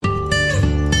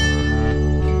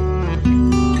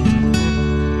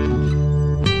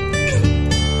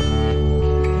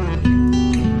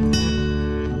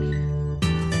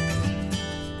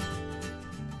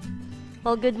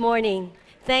Well, good morning.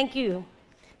 Thank you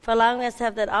for allowing us to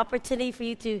have that opportunity for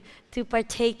you to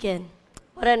partake in.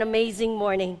 What an amazing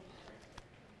morning.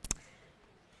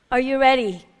 Are you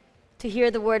ready to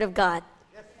hear the word of God?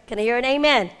 Yes. Can I hear an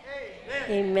amen?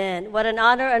 Amen? Amen. What an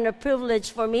honor and a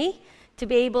privilege for me to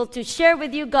be able to share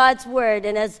with you God's word.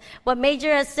 And as what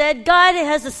Major has said, God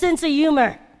has a sense of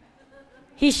humor.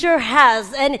 He sure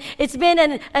has. And it's been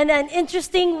an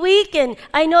interesting week, and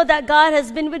I know that God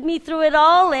has been with me through it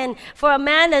all. And for a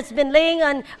man that's been laying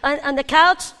on the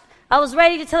couch, I was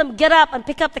ready to tell him, get up and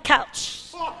pick up the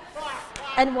couch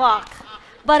and walk.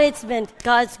 But it's been,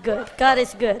 God's good. God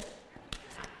is good.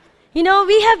 You know,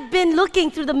 we have been looking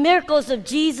through the miracles of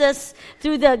Jesus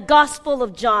through the Gospel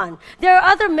of John. There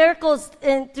are other miracles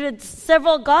through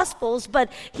several Gospels,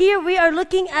 but here we are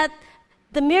looking at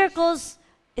the miracles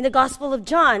in the Gospel of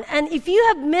John. And if you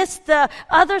have missed the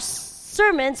other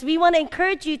sermons, we want to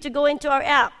encourage you to go into our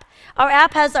app. Our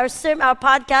app has our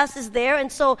podcast is there,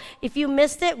 and so if you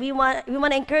missed it, we want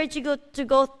to encourage you to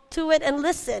go to it and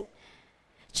listen.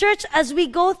 Church, as we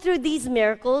go through these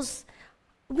miracles,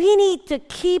 we need to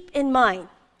keep in mind,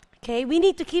 okay? We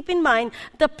need to keep in mind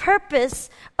the purpose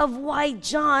of why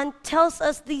John tells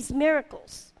us these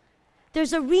miracles.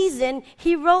 There's a reason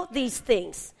he wrote these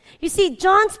things. You see,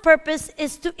 John's purpose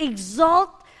is to exalt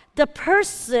the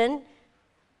person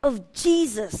of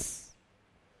Jesus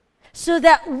so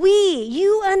that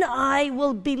you and I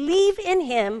will believe in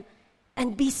him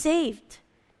and be saved.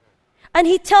 And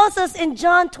he tells us in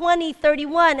John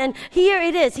 20:31, and here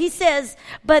it is. He says,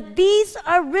 but these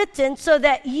are written so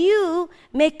that you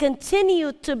may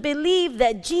continue to believe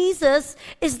that Jesus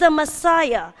is the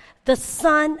Messiah, the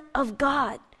Son of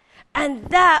God. And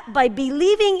that by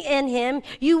believing in him,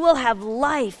 you will have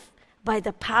life by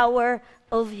the power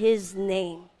of his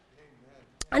name. Amen.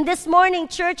 And this morning,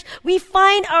 church, we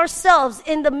find ourselves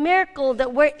in the miracle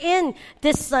that we're in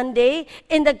this Sunday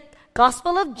in the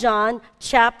Gospel of John,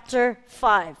 chapter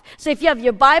 5. So if you have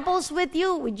your Bibles with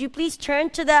you, would you please turn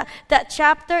to that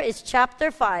chapter? It's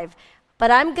chapter 5.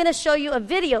 But I'm going to show you a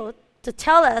video to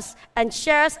tell us and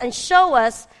share us and show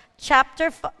us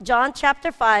John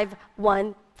chapter 5,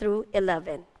 1 through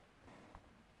 11.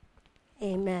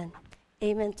 Amen.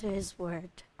 Amen to his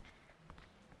word.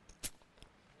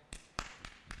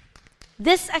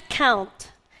 This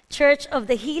account, church, of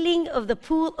the healing of the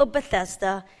pool of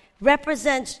Bethesda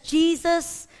represents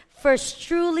Jesus' first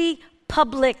truly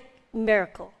public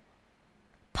miracle.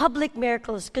 Public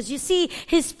miracles. Because you see,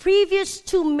 his previous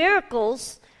two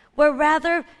miracles were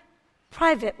rather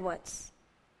private ones.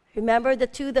 Remember the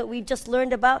two that we just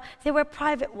learned about? They were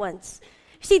private ones.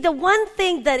 You see, the one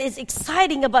thing that is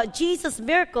exciting about Jesus'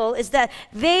 miracle is that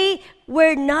they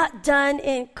were not done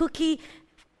in cookie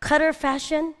cutter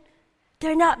fashion.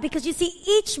 They're not, because you see,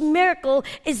 each miracle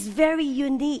is very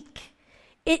unique.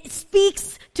 It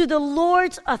speaks to the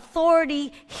Lord's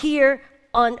authority here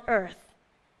on earth.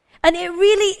 And it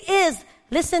really is,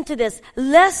 listen to this,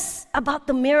 less about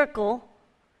the miracle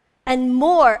and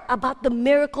more about the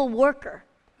miracle worker,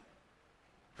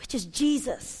 which is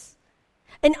Jesus.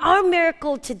 And our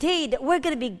miracle today that we're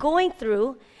going to be going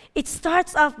through, it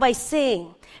starts off by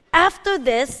saying, after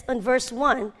this, in verse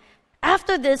 1,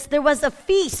 after this there was a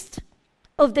feast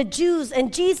of the Jews,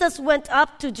 and Jesus went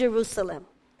up to Jerusalem.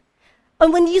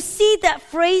 And when you see that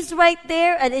phrase right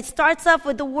there, and it starts off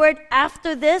with the word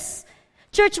after this,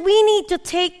 church, we need to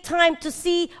take time to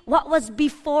see what was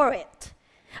before it.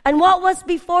 And what was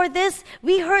before this?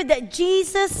 We heard that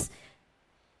Jesus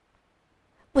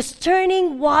was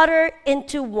turning water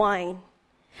into wine.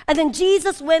 And then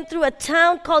Jesus went through a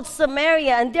town called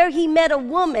Samaria, and there he met a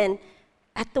woman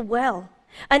at the well.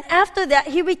 And after that,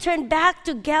 he returned back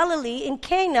to Galilee in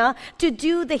Cana to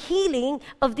do the healing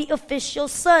of the official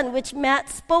son, which Matt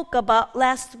spoke about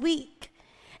last week.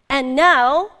 And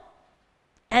now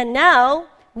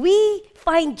we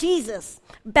find Jesus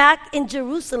back in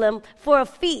Jerusalem for a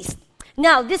feast.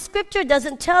 Now, this scripture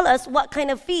doesn't tell us what kind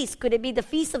of feast. Could it be the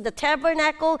Feast of the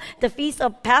Tabernacle, the Feast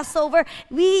of Passover?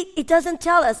 It doesn't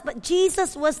tell us, but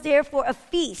Jesus was there for a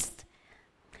feast.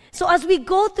 So as we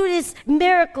go through this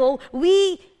miracle,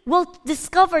 we will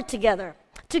discover together.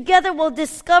 Together we'll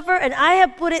discover, and I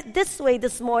have put it this way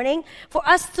this morning, for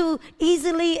us to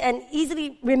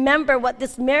easily remember what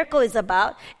this miracle is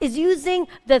about, is using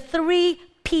the 3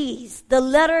 P's, the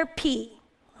letter P.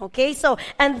 Okay, so,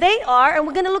 and they are, and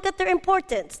we're going to look at their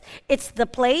importance. It's the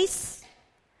place,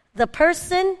 the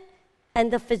person,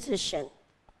 and the physician.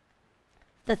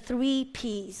 The 3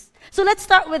 P's. So let's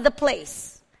start with the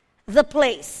place. The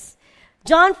place.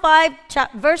 John 5,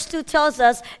 verse 2 tells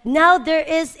us, now there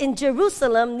is in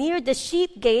Jerusalem near the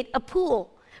sheep gate a pool,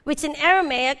 which in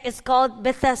Aramaic is called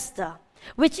Bethesda,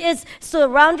 which is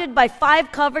surrounded by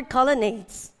 5 covered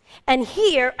colonnades. And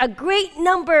here, a great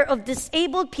number of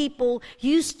disabled people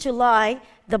used to lie,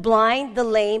 the blind, the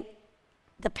lame,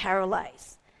 the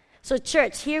paralyzed. So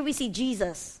church, here we see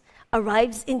Jesus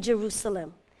arrives in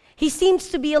Jerusalem. He seems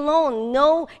to be alone.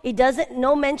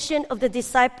 No mention of the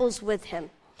disciples with him.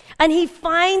 And he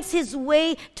finds his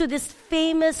way to this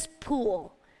famous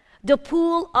pool, the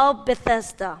pool of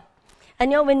Bethesda.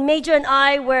 And when Major and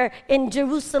I were in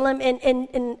Jerusalem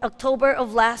in October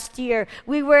of last year,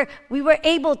 we were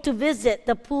able to visit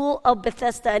the pool of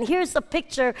Bethesda. And here's a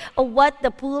picture of what the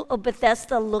pool of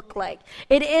Bethesda looked like.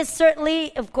 It is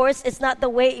certainly, of course, it's not the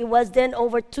way it was then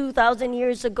over 2,000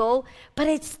 years ago, but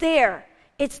it's there.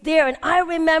 It's there. And I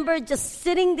remember just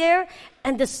sitting there,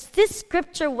 and this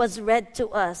scripture was read to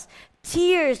us.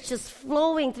 Tears just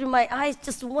flowing through my eyes,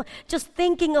 just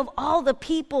thinking of all the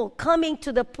people coming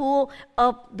to the pool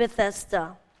of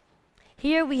Bethesda.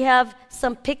 Here we have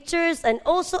some pictures and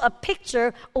also a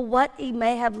picture of what it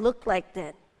may have looked like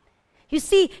then. You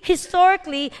see,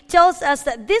 historically tells us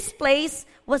that this place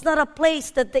was not a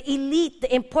place that the elite,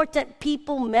 the important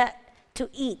people met to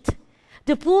eat.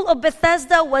 The pool of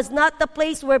Bethesda was not the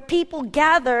place where people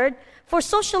gathered for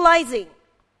socializing.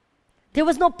 There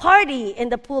was no party in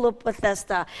the pool of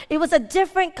Bethesda. It was a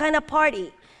different kind of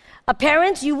party.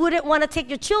 Parents, you wouldn't want to take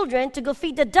your children to go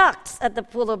feed the ducks at the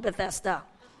pool of Bethesda.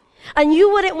 And you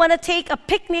wouldn't want to take a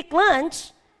picnic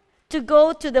lunch to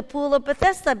go to the pool of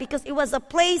Bethesda because it was a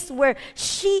place where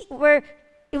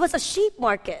it was a sheep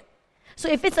market. So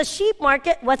if it's a sheep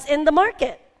market, what's in the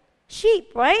market?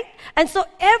 Sheep, right? And so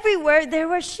everywhere there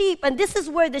were sheep. And this is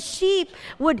where the sheep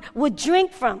would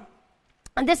drink from.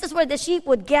 And this is where the sheep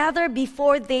would gather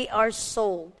before they are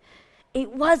sold.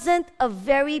 It wasn't a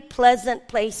very pleasant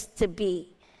place to be.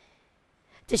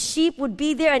 The sheep would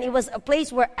be there, and it was a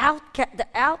place where the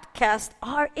outcasts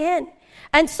are in.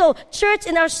 And so, church,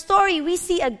 in our story, we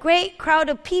see a great crowd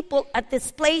of people at this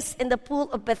place in the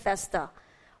pool of Bethesda.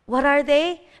 What are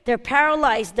they? They're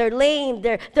paralyzed, they're lame,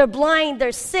 they're blind,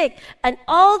 they're sick, and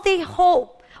all they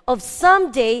hope of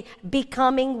someday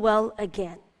becoming well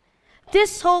again.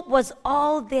 This hope was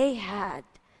all they had.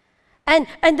 And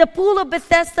the pool of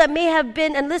Bethesda may have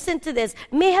been, and listen to this,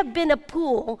 may have been a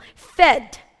pool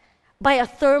fed by a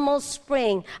thermal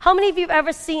spring. How many of you have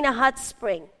ever seen a hot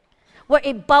spring where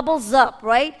it bubbles up,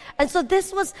 right? And so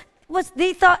this was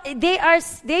they thought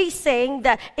they saying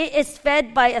that it is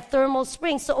fed by a thermal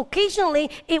spring. So occasionally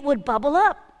it would bubble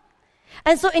up.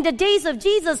 And so in the days of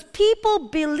Jesus, people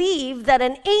believed that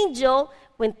an angel,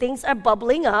 when things are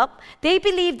bubbling up, they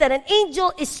believe that an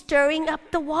angel is stirring up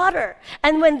the water.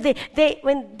 And when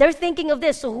they're thinking of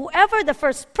this, so whoever the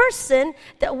first person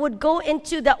that would go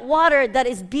into that water that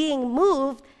is being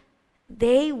moved,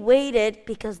 they waited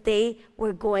because they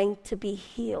were going to be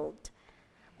healed.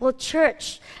 Well,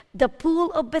 church, the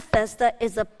pool of Bethesda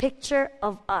is a picture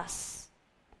of us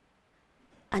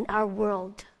and our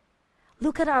world.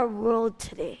 Look at our world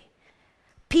today.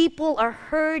 People are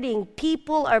hurting.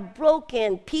 People are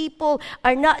broken. People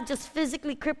are not just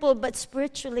physically crippled, but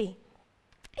spiritually,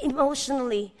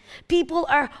 emotionally. People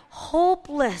are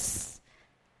hopeless.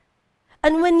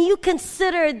 And when you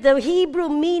consider the Hebrew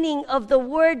meaning of the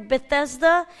word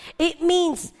Bethesda, it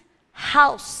means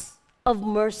house of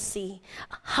mercy,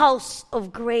 house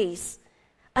of grace.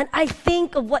 And I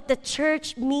think of what the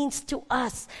church means to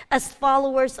us as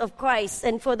followers of Christ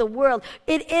and for the world.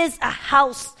 It is a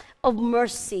house of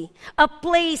mercy, a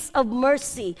place of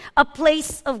mercy, a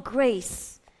place of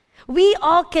grace. We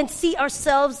all can see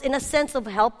ourselves in a sense of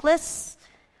helpless,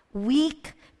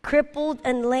 weak, crippled,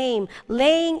 and lame,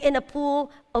 laying in a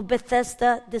pool of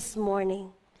Bethesda this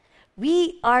morning.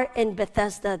 We are in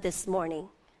Bethesda this morning.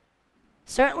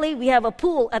 Certainly, we have a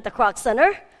pool at the Croc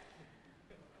Center.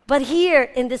 But here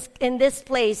in this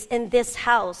place, in this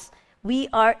house, we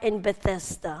are in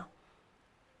Bethesda.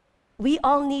 We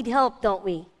all need help, don't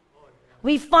we?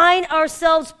 We find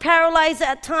ourselves paralyzed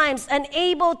at times,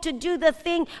 unable to do the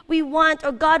thing we want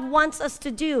or God wants us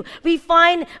to do. We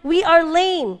find we are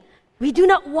lame. We do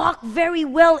not walk very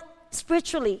well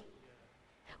spiritually.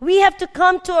 We have to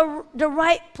come to the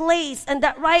right place, and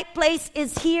that right place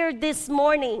is here this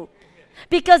morning.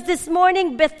 Because this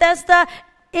morning, Bethesda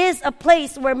is a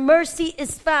place where mercy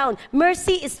is found.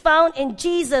 Mercy is found in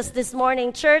Jesus this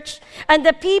morning, church. And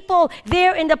the people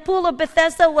there in the pool of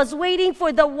Bethesda was waiting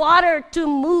for the water to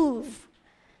move.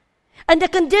 And the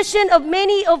condition of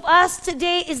many of us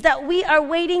today is that we are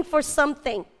waiting for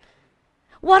something.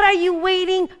 What are you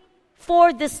waiting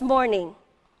for this morning?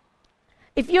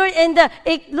 If you're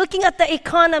looking at the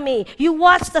economy, you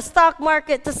watch the stock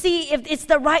market to see if it's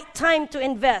the right time to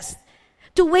invest.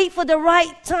 to wait for the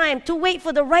right time, to wait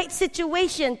for the right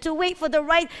situation, to wait for the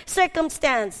right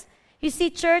circumstance. You see,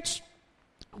 church,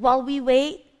 while we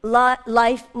wait,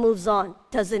 life moves on,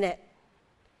 doesn't it?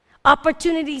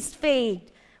 Opportunities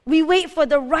fade. We wait for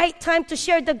the right time to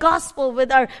share the gospel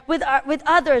with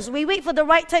others. We wait for the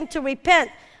right time to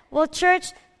repent. Well,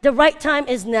 church, the right time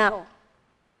is now.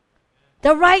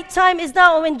 The right time is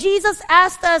now. When Jesus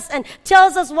asked us and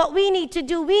tells us what we need to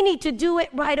do it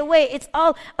right away. It's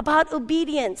all about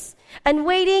obedience. And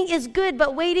waiting is good,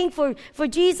 but waiting for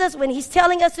Jesus, when He's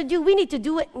telling us to do, we need to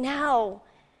do it now.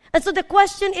 And so the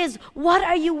question is, what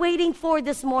are you waiting for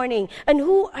this morning? And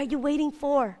who are you waiting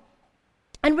for?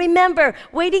 And remember,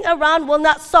 waiting around will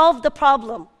not solve the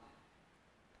problem.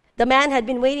 The man had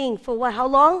been waiting for what? How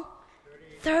long?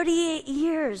 38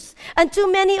 years. And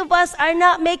too many of us are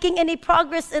not making any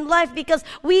progress in life because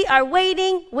we are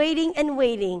waiting.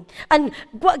 And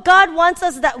what God wants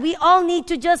us, that we all need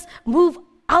to just move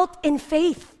out in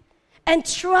faith and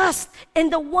trust in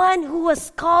the one who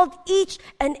has called each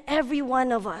and every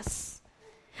one of us.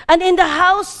 And in the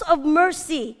house of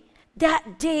mercy,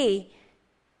 that day,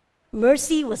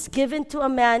 mercy was given to a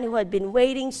man who had been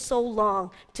waiting so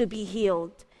long to be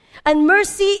healed. And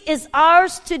mercy is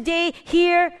ours today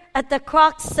here at the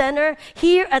Crocs Center,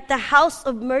 here at the house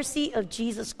of mercy of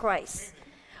Jesus Christ.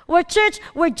 Where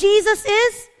Jesus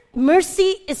is,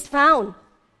 mercy is found.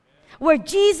 Where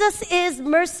Jesus is,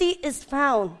 mercy is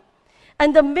found.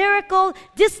 And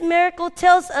this miracle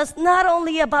tells us not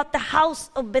only about the house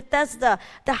of Bethesda,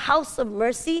 the house of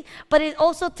mercy, but it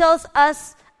also tells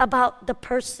us about the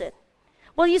person.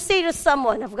 Well, you say to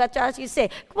someone, I forgot to ask you,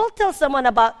 tell someone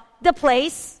about the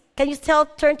place. Can you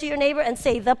turn to your neighbor and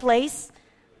say, the place?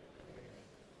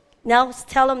 Now,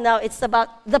 tell them now it's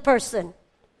about the person.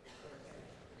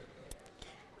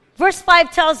 Verse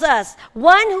 5 tells us,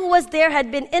 one who was there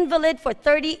had been invalid for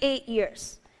 38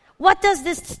 years. What does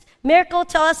this miracle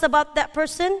tell us about that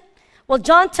person? Well,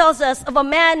 John tells us of a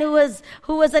man who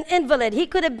was an invalid. He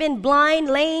could have been blind,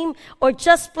 lame, or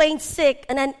just plain sick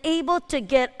and unable to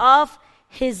get off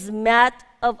his mat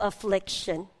of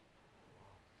affliction.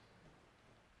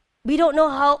 We don't know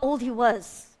how old he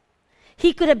was.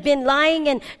 He could have been lying,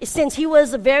 and since he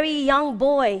was a very young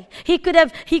boy, he could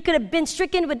have been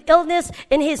stricken with illness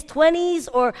in his 20s,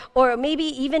 or maybe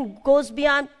even goes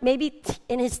beyond, maybe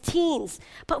in his teens.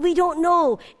 But we don't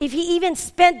know if he even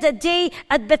spent the day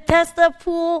at Bethesda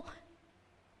pool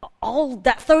all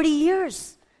that 30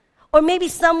 years. Or maybe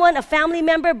a family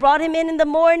member brought him in the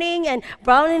morning and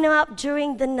brought him up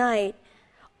during the night.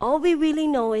 All we really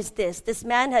know is this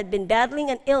man had been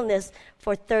battling an illness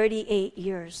for 38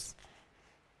 years.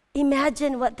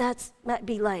 Imagine what that might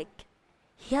be like.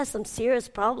 He has some serious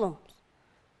problems,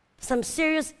 some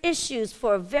serious issues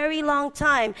for a very long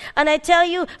time. And I tell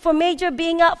you, for Major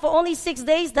being out for only 6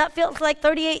 days, that feels like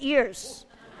 38 years.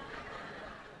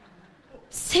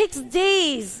 6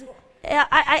 days.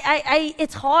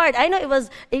 It's hard. I know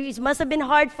it must have been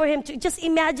hard for him to just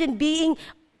imagine being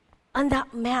on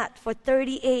that mat for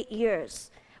 38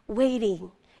 years,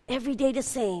 waiting, every day the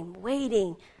same,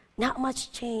 waiting, not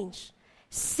much change.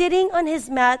 Sitting on his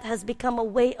mat has become a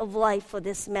way of life for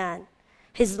this man.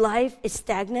 His life is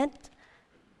stagnant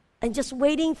and just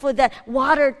waiting for that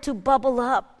water to bubble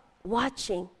up,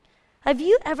 watching. Have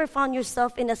you ever found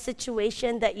yourself in a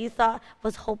situation that you thought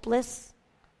was hopeless?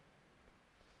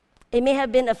 It may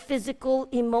have been a physical,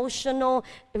 emotional,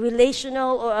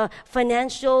 relational, or a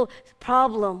financial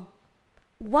problem.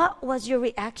 What was your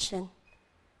reaction?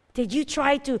 Did you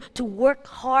try to work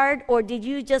hard, or did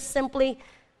you just simply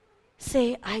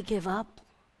say, I give up?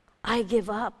 I give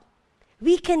up.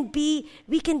 We can be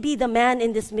the man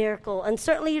in this miracle. And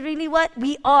certainly, really what?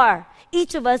 We are.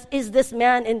 Each of us is this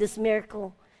man in this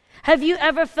miracle. Have you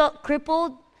ever felt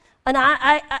crippled? And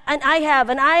I have.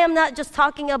 And I am not just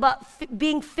talking about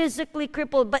being physically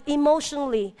crippled, but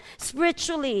emotionally,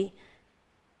 spiritually.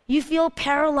 You feel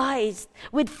paralyzed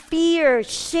with fear,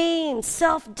 shame,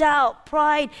 self-doubt,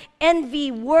 pride,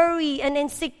 envy, worry, and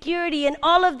insecurity. And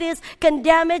all of this can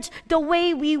damage the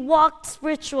way we walk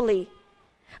spiritually.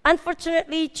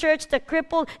 Unfortunately, church, the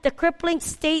crippling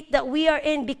state that we are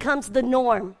in becomes the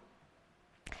norm,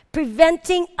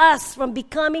 preventing us from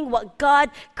becoming what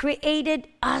God created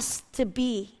us to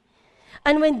be.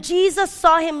 And when Jesus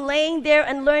saw him laying there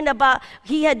and learned about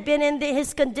he had been in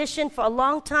his condition for a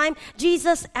long time,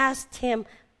 Jesus asked him,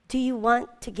 do you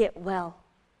want to get well?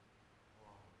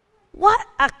 What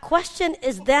a question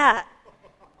is that?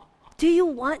 Do you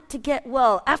want to get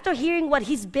well? After hearing what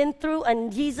he's been through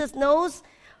and Jesus knows,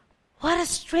 what a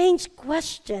strange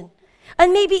question.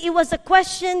 And maybe it was a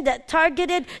question that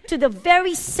targeted to the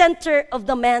very center of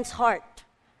the man's heart.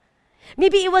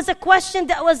 Maybe it was a question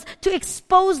that was to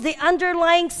expose the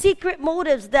underlying secret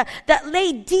motives that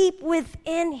lay deep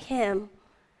within him.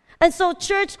 And so,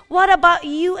 church, what about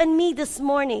you and me this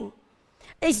morning?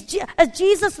 As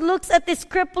Jesus looks at this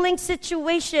crippling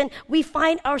situation we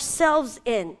find ourselves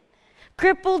in,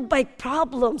 crippled by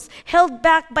problems, held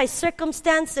back by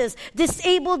circumstances,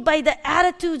 disabled by the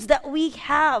attitudes that we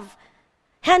have,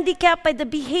 handicapped by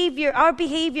our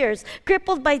behaviors,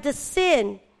 crippled by the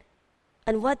sin.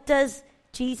 And what does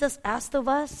Jesus ask of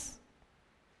us?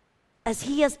 As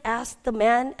he has asked the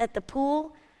man at the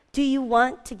pool, do you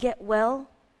want to get well?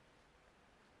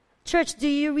 Church, do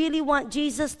you really want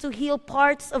Jesus to heal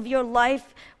parts of your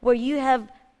life where you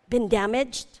have been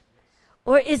damaged?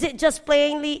 Or is it just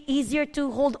plainly easier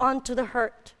to hold on to the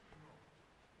hurt?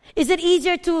 Is it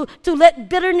easier to let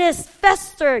bitterness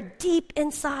fester deep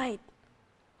inside?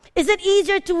 Is it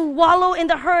easier to wallow in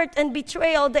the hurt and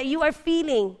betrayal that you are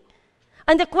feeling?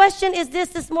 And the question is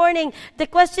this morning. The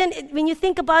question, when you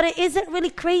think about it, isn't really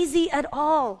crazy at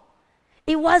all.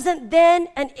 It wasn't then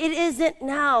and it isn't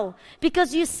now.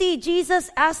 Because you see, Jesus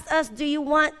asked us, do you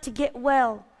want to get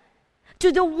well?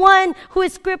 To the one who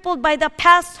is crippled by the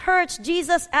past hurts,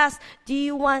 Jesus asked, do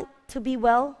you want to be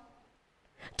well?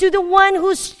 To the one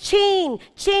who's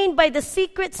chained by the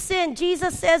secret sin,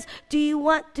 Jesus says, do you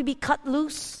want to be cut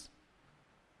loose?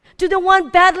 To the one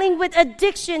battling with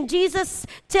addiction, Jesus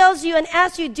tells you and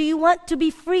asks you, do you want to be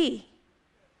free?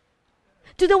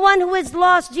 To the one who is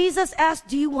lost, Jesus asks,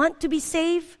 do you want to be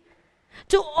saved?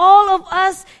 To all of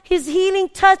us, his healing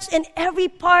touch in every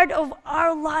part of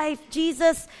our life,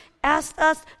 Jesus asked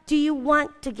us, do you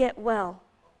want to get well?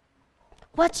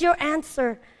 What's your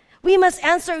answer? We must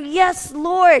answer, yes,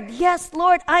 Lord,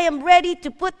 I am ready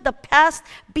to put the past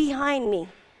behind me.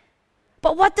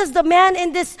 But what does the man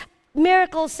in this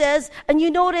miracle says? And you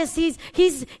notice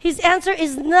his answer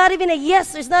is not even a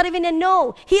yes, it's not even a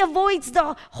no. He avoids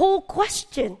the whole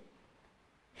question.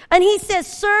 And he says,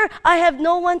 sir, I have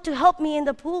no one to help me in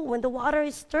the pool when the water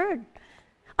is stirred.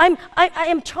 I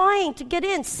am trying to get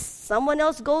in. Someone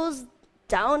else goes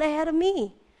down ahead of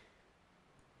me.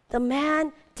 The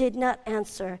man did not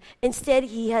answer. Instead,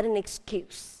 he had an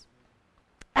excuse.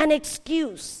 An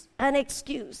excuse.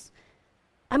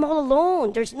 I'm all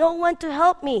alone. There's no one to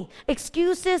help me.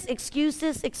 Excuses.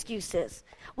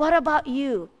 What about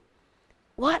you?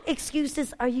 What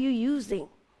excuses are you using?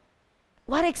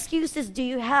 What excuses do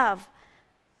you have?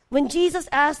 When Jesus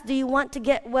asked, do you want to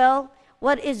get well?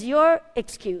 What is your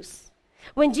excuse?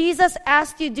 When Jesus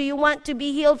asked you, do you want to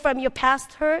be healed from your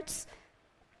past hurts?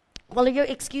 Will your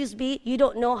excuse be, you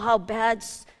don't know how bad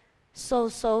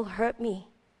so hurt me?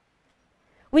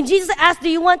 When Jesus asked, do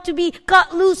you want to be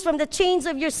cut loose from the chains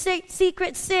of your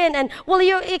secret sin? And will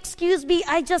your excuse be,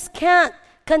 I just can't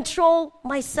control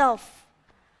myself?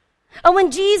 And when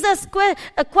Jesus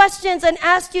questions and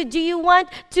asks you, do you want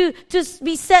to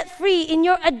be set free in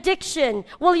your addiction?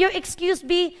 Will your excuse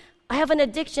be, I have an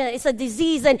addiction, it's a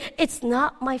disease, and it's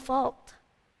not my fault?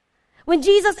 When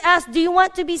Jesus asks, do you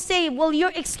want to be saved? Will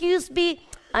your excuse be,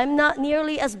 I'm not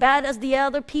nearly as bad as the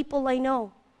other people I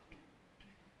know?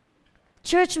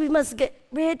 Church, we must get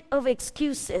rid of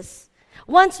excuses.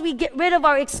 Once we get rid of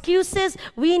our excuses,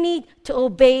 we need to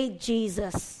obey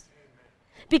Jesus.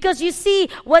 Because you see,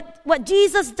 what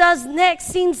Jesus does next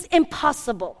seems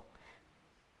impossible.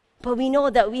 But we know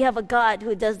that we have a God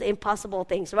who does the impossible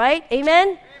things, right? Amen?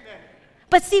 Amen.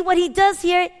 But see, what he does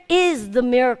here is the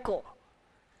miracle.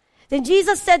 Then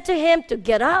Jesus said to him to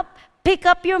get up, pick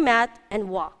up your mat, and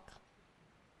walk.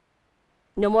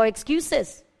 No more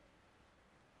excuses.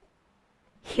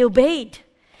 He obeyed.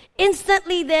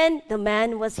 Instantly then, the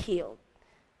man was healed.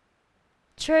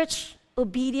 Church,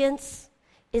 obedience,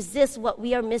 is this what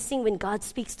we are missing when God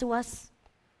speaks to us?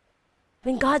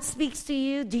 When God speaks to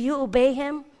you, do you obey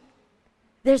him?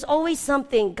 There's always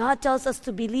something God tells us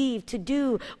to believe, to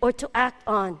do, or to act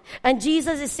on. And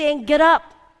Jesus is saying, get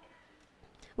up.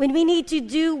 When we need to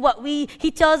do what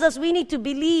he tells us we need to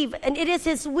believe, and it is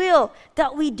his will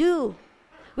that we do.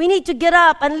 We need to get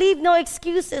up and leave no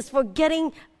excuses for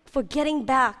getting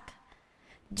back.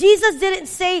 Jesus didn't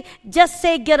just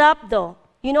say get up though.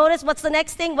 You notice what's the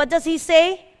next thing? What does he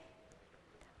say?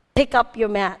 Pick up your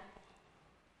mat.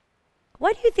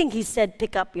 Why do you think he said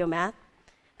pick up your mat?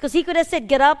 Because he could have said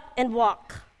get up and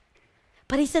walk.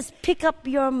 But he says pick up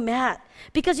your mat.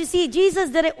 Because you see, Jesus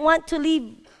didn't want to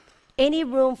leave any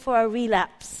room for a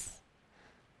relapse.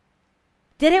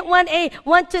 Didn't want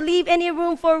to leave any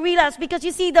room for relapse. Because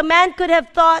you see, the man could have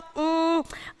thought,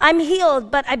 I'm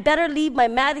healed, but I better leave my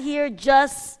mat here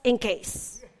just in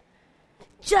case.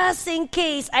 Just in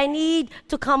case I need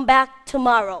to come back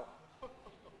tomorrow.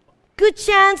 good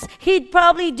chance he'd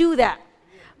probably do that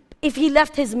if he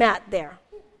left his mat there.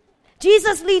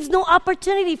 Jesus leaves no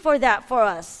opportunity for that for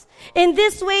us. In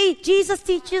this way, Jesus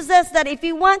teaches us that if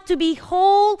we want to be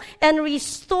whole and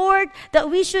restored, that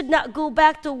we should not go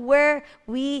back to where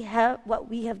what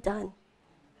we have done.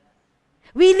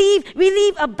 We leave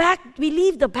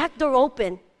the back door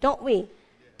open, don't we,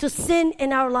 to sin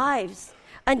in our lives.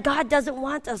 And God doesn't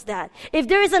want us that. If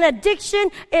there is an addiction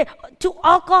to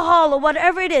alcohol or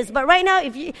whatever it is, but right now,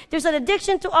 if there's an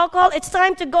addiction to alcohol, it's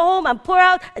time to go home and pour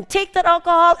out and take that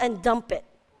alcohol and dump it.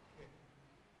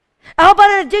 How about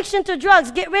an addiction to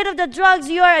drugs? Get rid of the drugs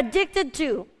you are addicted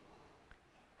to.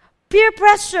 Peer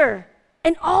pressure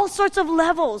in all sorts of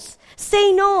levels.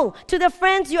 Say no to the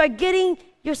friends you are getting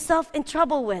yourself in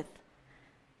trouble with.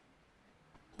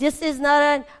 This is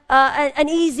not an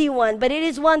easy one, but it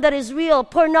is one that is real.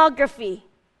 Pornography.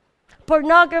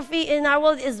 Pornography in our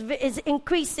world is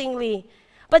increasingly.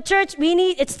 But church,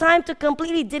 it's time to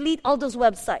completely delete all those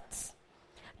websites.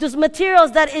 Those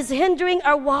materials that is hindering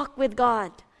our walk with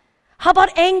God. How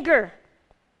about anger?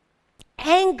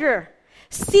 Anger.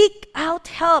 Seek out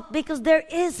help because there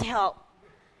is help.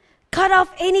 Cut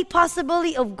off any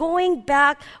possibility of going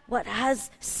back what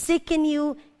has sickened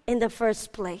you in the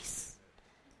first place.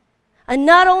 And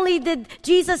not only did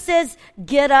Jesus says,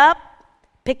 get up,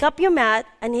 pick up your mat,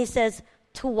 and he says,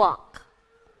 to walk.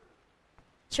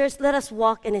 Church, let us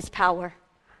walk in his power.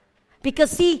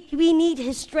 Because see, we need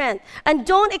his strength. And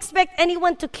don't expect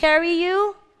anyone to carry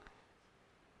you.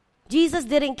 Jesus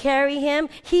didn't carry him.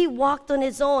 He walked on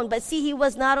his own. But see, he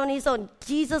was not on his own.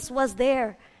 Jesus was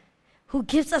there, who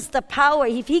gives us the power.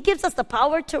 If he gives us the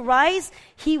power to rise,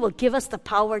 he will give us the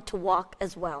power to walk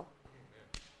as well.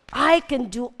 I can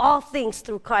do all things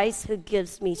through Christ who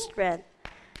gives me strength.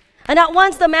 And at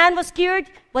once the man was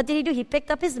cured. What did he do? He picked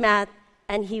up his mat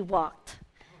and he walked.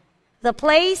 The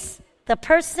place, the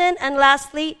person, and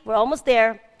lastly, we're almost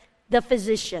there, the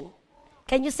physician.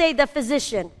 Can you say the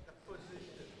physician?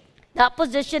 Not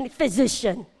position,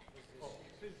 physician.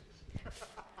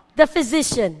 The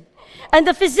physician. And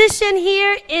the physician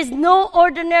here is no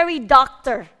ordinary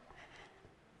doctor.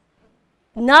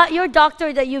 Not your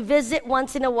doctor that you visit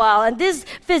once in a while. And this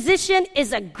physician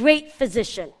is a great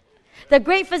physician. The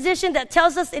great physician that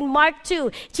tells us in Mark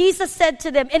 2, Jesus said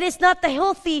to them, it is not the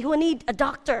healthy who need a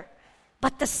doctor,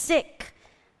 but the sick.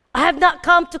 I have not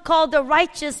come to call the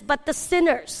righteous, but the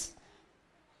sinners.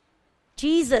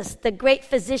 Jesus, the great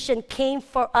physician, came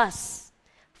for us,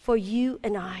 for you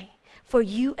and I, for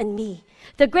you and me.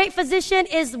 The great physician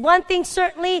is one thing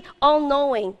certainly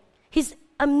all-knowing. He's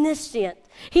omniscient.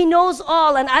 He knows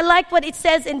all. And I like what it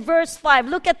says in verse 5.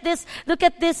 Look at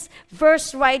this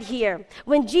verse right here.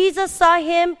 When Jesus saw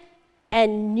him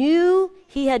and knew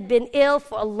he had been ill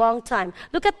for a long time.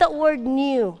 Look at the word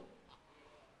knew.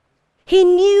 He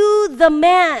knew the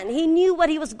man. He knew what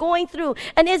he was going through.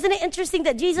 And isn't it interesting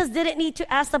that Jesus didn't need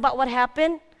to ask about what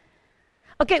happened?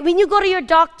 Okay, when you go to your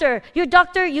doctor,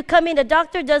 you come in, the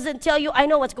doctor doesn't tell you, I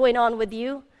know what's going on with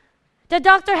you. The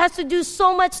doctor has to do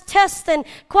so much tests and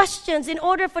questions in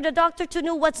order for the doctor to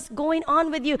know what's going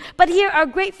on with you. But here, our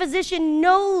great physician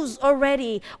knows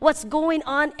already what's going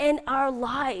on in our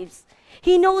lives.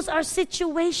 He knows our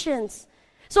situations.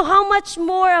 So how much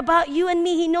more about you and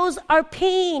me? He knows our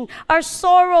pain, our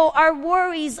sorrow, our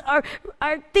worries, our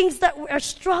things that our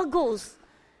struggles.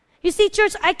 You see,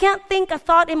 church, I can't think a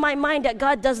thought in my mind that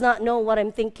God does not know what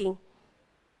I'm thinking.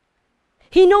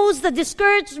 He knows the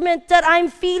discouragement that I'm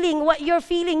feeling, what you're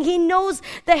feeling. He knows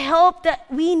the help that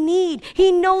we need.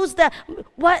 He knows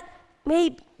what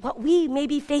we may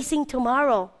be facing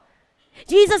tomorrow.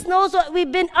 Jesus knows what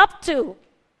we've been up to.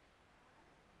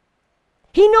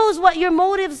 He knows what your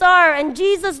motives are, and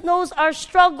Jesus knows our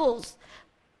struggles.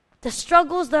 The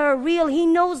struggles that are real, he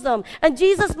knows them. And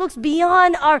Jesus looks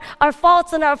beyond our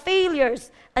faults and our failures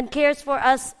and cares for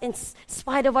us in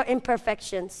spite of our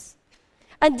imperfections.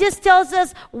 And this tells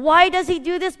us, why does he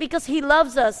do this? Because he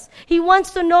loves us. He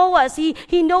wants to know us.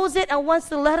 He knows it and wants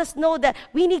to let us know that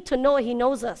we need to know he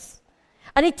knows us.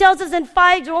 And he tells us in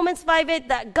Romans 5:8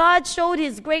 that God showed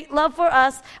his great love for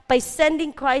us by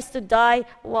sending Christ to die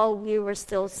while we were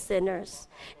still sinners.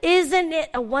 Isn't it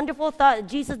a wonderful thought that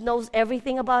Jesus knows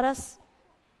everything about us?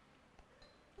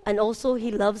 And also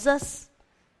he loves us.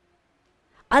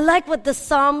 I like what the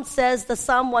Psalm says, the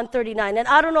Psalm 139. And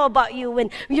I don't know about you, when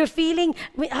you're feeling,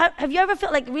 have you ever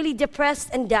felt like really depressed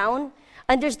and down?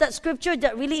 And there's that scripture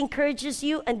that really encourages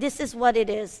you, and this is what it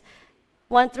is.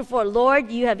 1-4,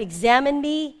 Lord, you have examined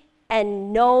me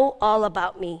and know all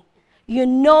about me. You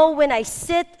know when I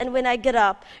sit and when I get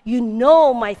up. You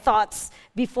know my thoughts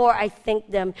before I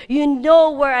think them. You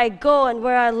know where I go and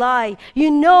where I lie. You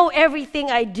know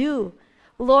everything I do.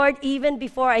 Lord, even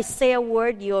before I say a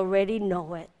word, you already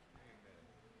know it.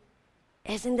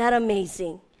 Isn't that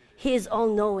amazing? He is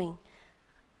all-knowing.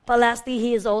 But lastly,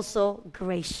 he is also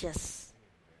gracious.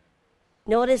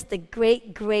 Notice the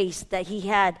great grace that he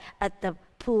had at the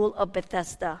pool of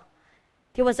Bethesda.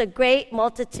 There was a great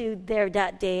multitude there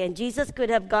that day, and Jesus could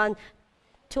have gone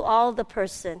to all the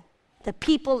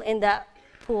people in that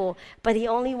pool, but he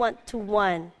only went to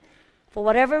one. For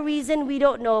whatever reason, we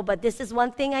don't know, but this is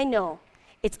one thing I know.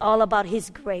 It's all about his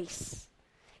grace.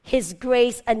 His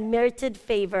grace, unmerited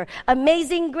favor.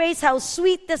 Amazing grace, how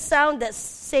sweet the sound that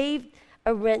saved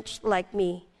a wretch like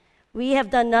me. We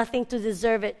have done nothing to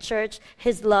deserve it, church,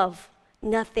 his love.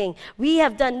 Nothing. We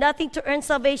have done nothing to earn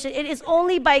salvation. It is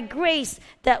only by grace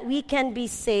that we can be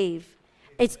saved.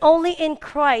 It's only in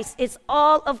Christ. It's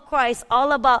all of Christ,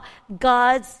 all about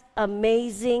God's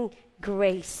amazing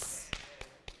grace.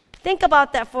 Think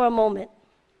about that for a moment.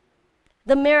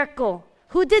 The miracle.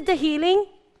 Who did the healing?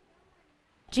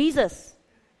 Jesus.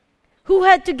 Who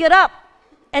had to get up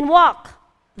and walk?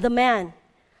 The man.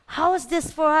 How is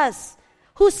this for us?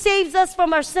 Who saves us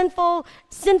from our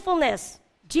sinfulness?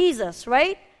 Jesus,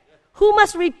 right? Who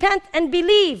must repent and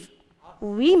believe?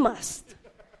 We must.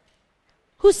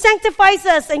 Who sanctifies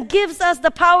us and gives us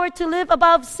the power to live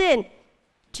above sin?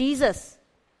 Jesus.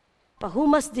 But who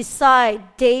must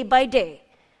decide day by day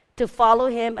to follow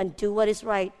him and do what is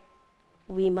right?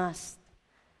 We must.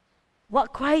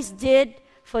 What Christ did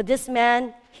for this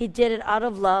man, he did it out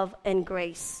of love and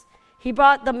grace. He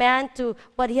brought the man to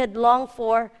what he had longed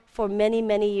for many,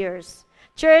 many years.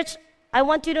 Church, I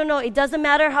want you to know it doesn't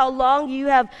matter how long you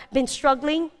have been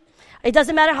struggling. It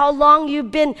doesn't matter how long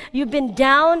you've been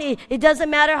down. It doesn't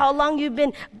matter how long you've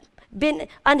been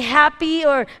unhappy,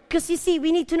 or because you see,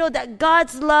 we need to know that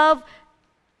God's love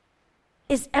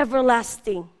is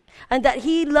everlasting and that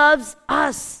he loves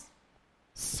us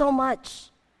so much.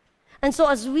 And so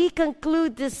as we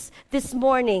conclude this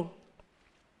morning,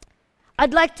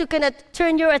 I'd like to kind of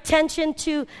turn your attention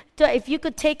to if you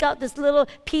could take out this little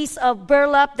piece of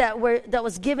burlap that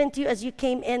was given to you as you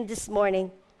came in this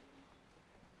morning.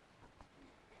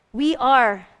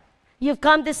 You've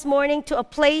come this morning to a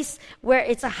place where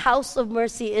it's a house of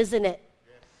mercy, isn't it?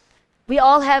 We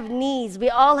all have needs. We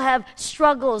all have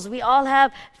struggles. We all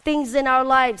have things in our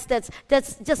lives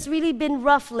that's just really been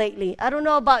rough lately. I don't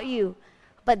know about you,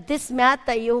 but this mat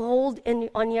that you hold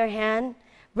on your hand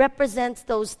represents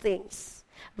those things.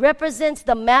 Represents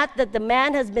the mat that the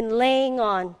man has been laying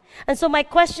on. And so my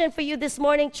question for you this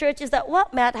morning, church, is that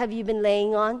what mat have you been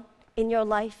laying on in your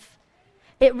life?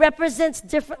 It represents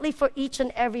differently for each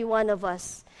and every one of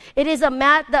us. It is a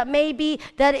mat that maybe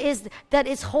that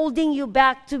is holding you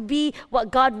back to be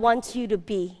what God wants you to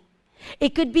be. It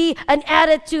could be an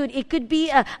attitude. It could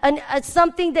be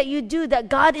something that you do that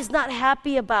God is not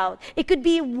happy about. It could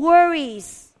be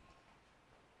worries.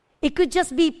 It could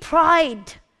just be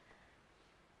pride.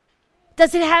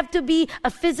 Does it have to be a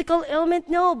physical ailment?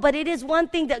 No, but it is one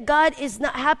thing that God is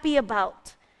not happy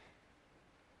about.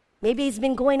 Maybe it's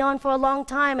been going on for a long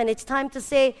time and it's time to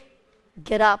say,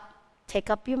 get up, take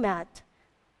up your mat,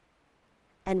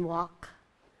 and walk.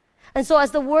 And so as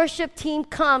the worship team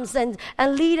comes and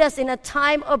lead us in a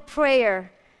time of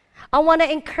prayer, I want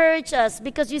to encourage us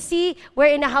because you see,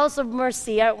 we're in a house of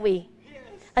mercy, aren't we? Yes.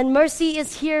 And mercy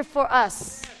is here for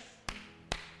us.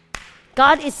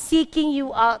 God is seeking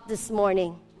you out this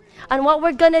morning. And what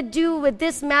we're going to do with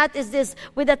this mat is this,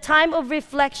 with a time of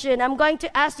reflection, I'm going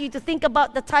to ask you to think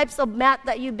about the types of mat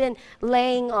that you've been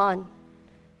laying on.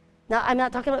 Now, I'm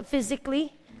not talking about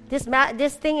physically. This mat,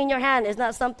 this thing in your hand is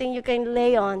not something you can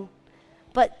lay on.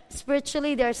 But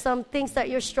spiritually, there are some things that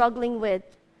you're struggling with.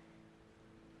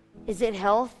 Is it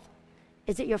health?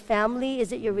 Is it your family?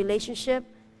 Is it your relationship?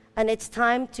 And it's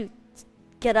time to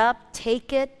get up,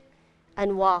 take it,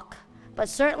 and walk. But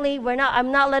certainly,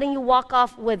 I'm not letting you walk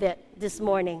off with it this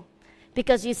morning.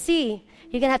 Because you see,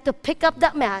 you're going to have to pick up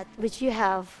that mat, which you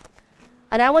have.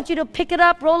 And I want you to pick it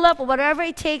up, roll up, or whatever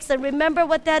it takes, and remember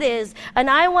what that is. And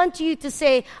I want you to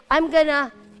say, I'm going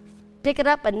to pick it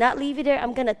up and not leave it there.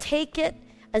 I'm going to take it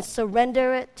and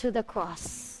surrender it to the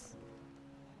cross.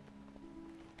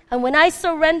 And when I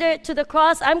surrender it to the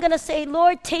cross, I'm going to say,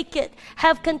 Lord, take it.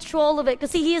 Have control of it.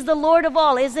 Because see, he is the Lord of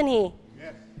all, isn't he?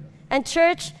 Yes. And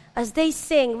church, as they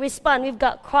sing, respond. We've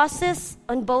got crosses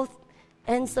on both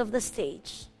ends of the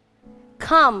stage.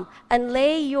 Come and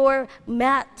lay your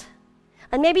mat.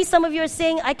 And maybe some of you are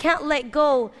saying, I can't let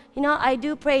go. You know, I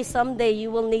do pray someday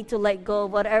you will need to let go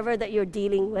of whatever that you're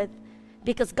dealing with.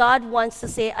 Because God wants to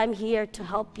say, I'm here to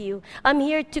help you. I'm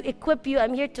here to equip you.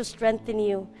 I'm here to strengthen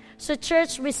you. So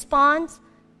church, respond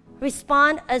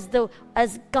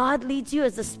as God leads you,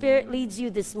 as the Spirit leads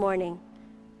you this morning.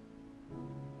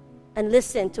 And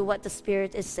listen to what the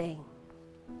Spirit is saying.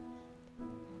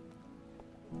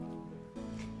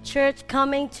 Church,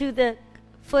 coming to the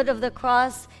foot of the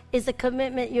cross is a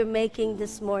commitment you're making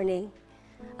this morning.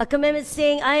 A commitment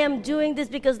saying, I am doing this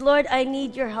because, Lord, I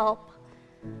need your help.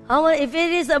 If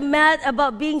it is a mat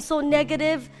about being so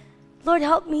negative, Lord,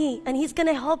 help me. And He's going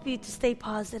to help you to stay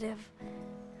positive.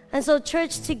 And so,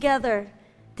 church, together,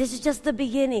 this is just the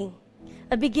beginning.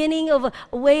 A beginning of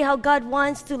a way how God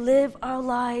wants to live our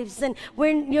lives. And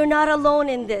you're not alone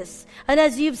in this. And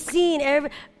as you've seen,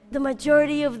 the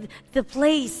majority of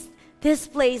this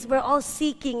place, we're all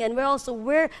seeking, and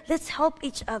let's help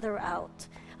each other out.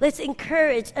 Let's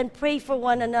encourage and pray for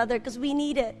one another because we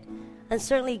need it. And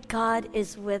certainly God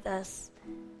is with us.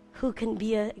 Who can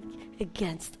be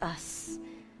against us?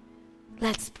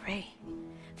 Let's pray.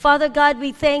 Father God,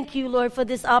 we thank you, Lord, for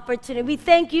this opportunity. We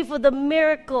thank you for the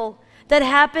miracle that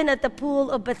happened at the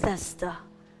pool of Bethesda.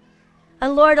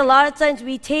 And Lord, a lot of times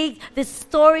we take these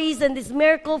stories and this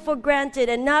miracle for granted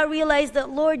and not realize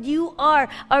that, Lord, you are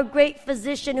our great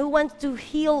physician who wants to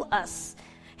heal us.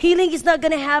 Healing is not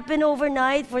going to happen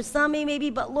overnight. For some maybe,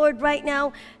 but Lord, right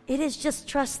now, it is just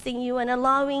trusting you and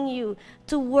allowing you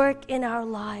to work in our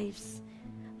lives.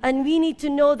 And we need to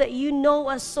know that you know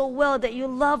us so well, that you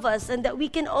love us, and that we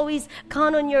can always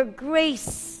count on your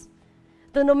grace.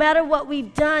 That no matter what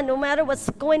we've done, no matter what's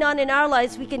going on in our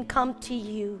lives, we can come to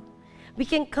you. We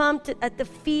can come at the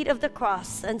feet of the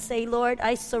cross and say, Lord,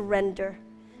 I surrender.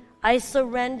 I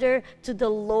surrender to the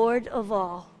Lord of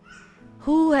all,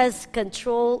 who has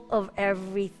control of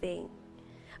everything.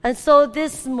 And so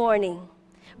this morning,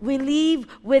 we leave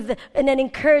with an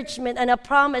encouragement and a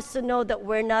promise to know that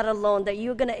we're not alone, that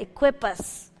you're going to equip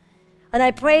us. And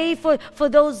I pray for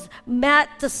those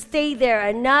Matt to stay there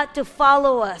and not to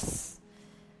follow us.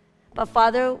 But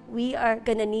Father, we are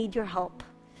going to need your help,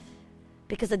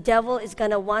 because the devil is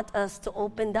going to want us to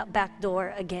open that back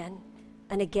door again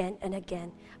and again and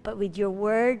again. But with your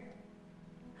word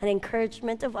and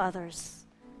encouragement of others,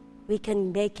 we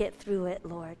can make it through it,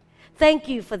 Lord. Thank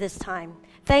you for this time.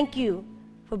 Thank you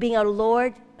for being our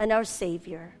Lord and our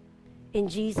Savior. In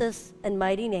Jesus' and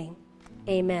mighty name,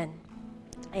 amen.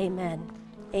 Amen.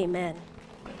 Amen.